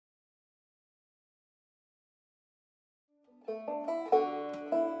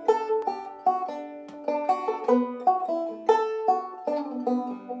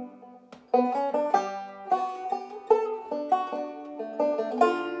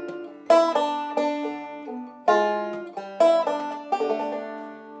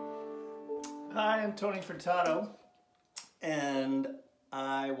Hi, I'm Tony Furtado, and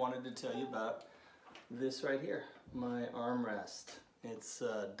I wanted to tell you about this right here, my armrest. It's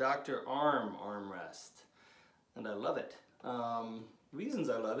Dr. Armrest, and I love it. Reasons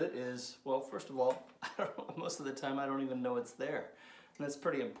I love it is, well, first of all, most of the time I don't even know it's there. And that's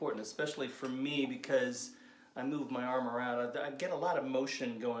pretty important, especially for me, because I move my arm around. I get a lot of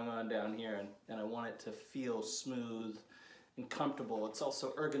motion going on down here, and I want it to feel smooth and comfortable. It's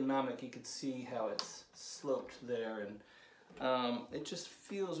also ergonomic. You can see how it's sloped there, and it just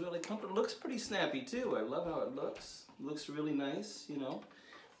feels really comfortable. It looks pretty snappy too. I love how it looks. It looks really nice, you know.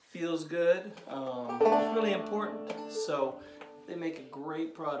 Feels good. It's really important. So they make a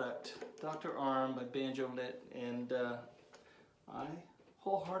great product, Dr. Arm by Banjolit, and I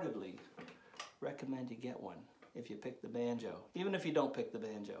wholeheartedly recommend you get one if you pick the banjo. Even if you don't pick the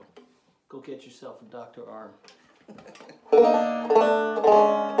banjo, go get yourself a Dr. Arm.